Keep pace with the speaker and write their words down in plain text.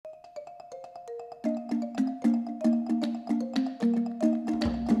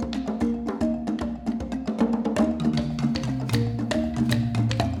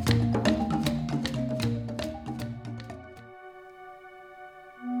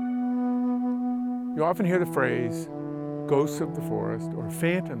You often hear the phrase ghosts of the forest or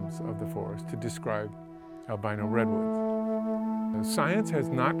phantoms of the forest to describe albino redwoods. Science has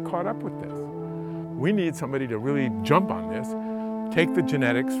not caught up with this. We need somebody to really jump on this, take the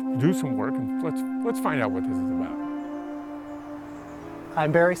genetics, do some work, and let's find out what this is about.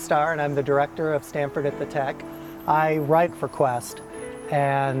 I'm Barry Starr, and I'm the director of Stanford at the Tech. I write for Quest,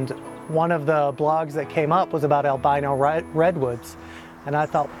 and one of the blogs that came up was about albino redwoods, and I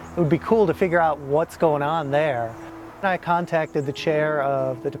thought it would be cool to figure out what's going on there. I contacted the chair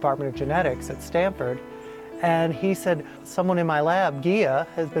of the Department of Genetics at Stanford, and he said, someone in my lab, Ghia,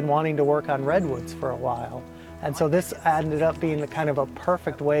 has been wanting to work on redwoods for a while. And so this ended up being kind of a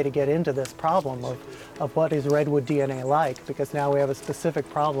perfect way to get into this problem of what is redwood DNA like, because now we have a specific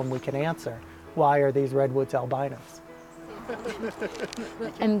problem we can answer. Why are these redwoods albinos?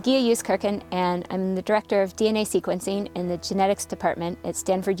 I'm Ghia Euskirchen, and I'm the director of DNA sequencing in the genetics department at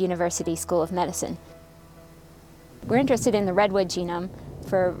Stanford University School of Medicine. We're interested in the redwood genome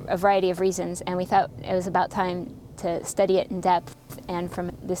for a variety of reasons, and we thought it was about time to study it in depth and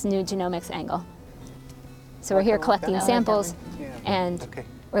from this new genomics angle. So we're here collecting samples, and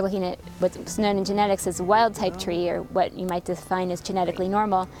we're looking at what's known in genetics as a wild type tree, or what you might define as genetically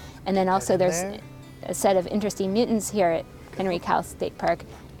normal. And then also there's a set of interesting mutants here at Henry Cowell State Park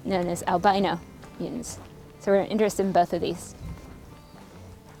known as albino mutants. So we're interested in both of these.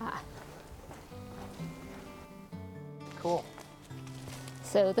 Cool.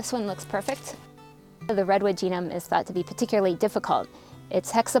 So this one looks perfect. The redwood genome is thought to be particularly difficult.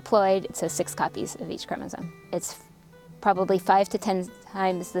 It's hexaploid, so 6 copies of each chromosome. It's probably 5 to 10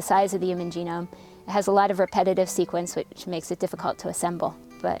 times the size of the human genome. It has a lot of repetitive sequence, which makes it difficult to assemble.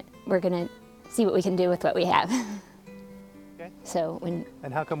 But we're going to see what we can do with what we have. Okay.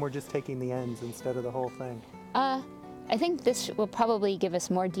 And how come we're just taking the ends instead of the whole thing? I think this will probably give us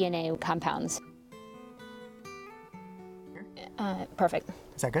more DNA compounds. Perfect.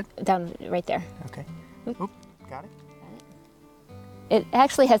 Is that good? Down right there. Okay. Oop, got it. It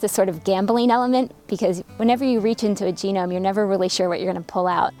actually has this sort of gambling element, because whenever you reach into a genome, you're never really sure what you're going to pull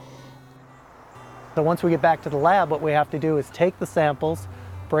out. So once we get back to the lab, what we have to do is take the samples,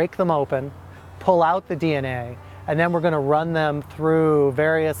 break them open, pull out the DNA, and then we're going to run them through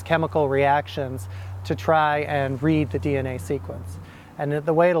various chemical reactions to try and read the DNA sequence. And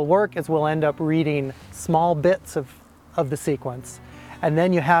the way it'll work is we'll end up reading small bits of the sequence, and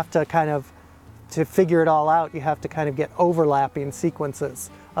then you have to to figure it all out, you have to kind of get overlapping sequences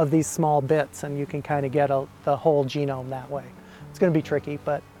of these small bits, and you can kind of get the whole genome that way. It's going to be tricky,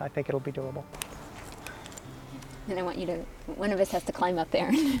 but I think it'll be doable. And I want you to, one of us has to climb up there.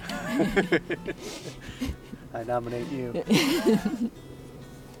 I nominate you.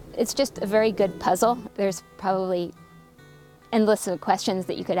 It's just a very good puzzle. There's probably endless questions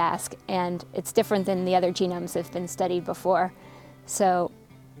that you could ask, and it's different than the other genomes that have been studied before. So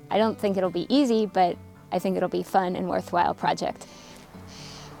I don't think it'll be easy, but I think it'll be a fun and worthwhile project.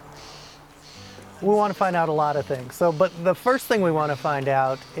 We want to find out a lot of things. But the first thing we want to find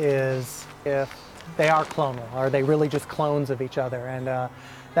out is if they are clonal. Are they really just clones of each other? And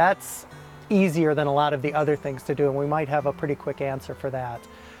that's easier than a lot of the other things to do, and we might have a pretty quick answer for that.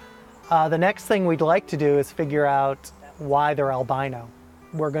 The next thing we'd like to do is figure out why they're albino.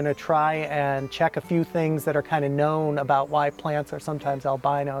 We're going to try and check a few things that are kind of known about why plants are sometimes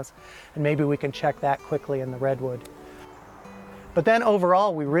albinos, and maybe we can check that quickly in the redwood. But then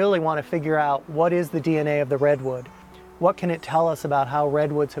overall, we really want to figure out what is the DNA of the redwood. What can it tell us about how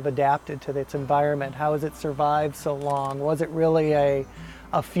redwoods have adapted to its environment? How has it survived so long? Was it really a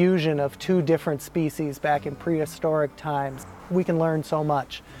fusion of 2 different species back in prehistoric times? We can learn so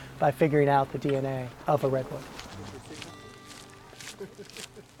much by figuring out the DNA of a redwood.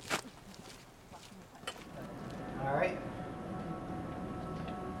 All right.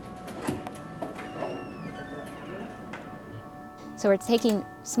 So we're taking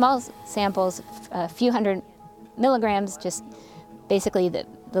small samples, a few hundred milligrams, just basically the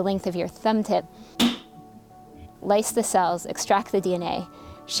length of your thumb tip, lyse the cells, extract the DNA,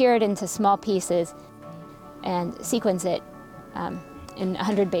 shear it into small pieces, and sequence it in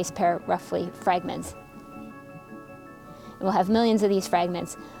 100 base pair, roughly, fragments. And we'll have millions of these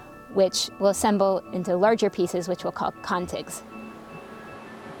fragments, which will assemble into larger pieces, which we'll call contigs.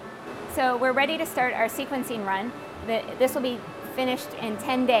 So we're ready to start our sequencing run. This will be finished in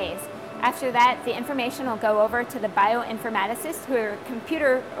 10 days. After that, the information will go over to the bioinformaticists, who are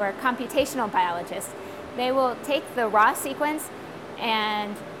computer or computational biologists. They will take the raw sequence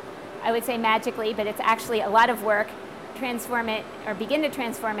and, I would say magically, but it's actually a lot of work, transform it, or begin to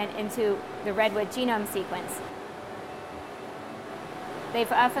transform it into the redwood genome sequence.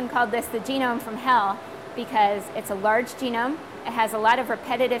 They've often called this the genome from hell because it's a large genome. It has a lot of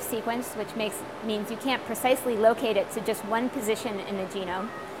repetitive sequence, which means you can't precisely locate it to just one position in the genome.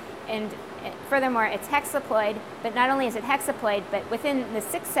 And furthermore, it's hexaploid, but not only is it hexaploid, but within the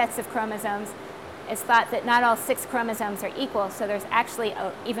 6 sets of chromosomes, it's thought that not all 6 chromosomes are equal, so there's actually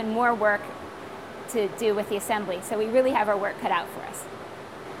even more work to do with the assembly. So we really have our work cut out for us.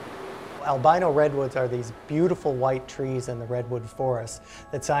 Albino redwoods are these beautiful white trees in the redwood forest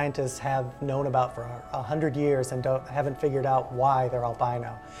that scientists have known about for 100 years and haven't figured out why they're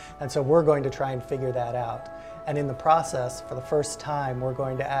albino. And so we're going to try and figure that out. And in the process, for the first time, we're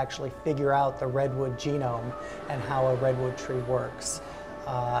going to actually figure out the redwood genome and how a redwood tree works.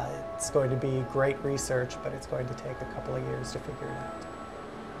 It's going to be great research, but it's going to take a couple of years to figure it out.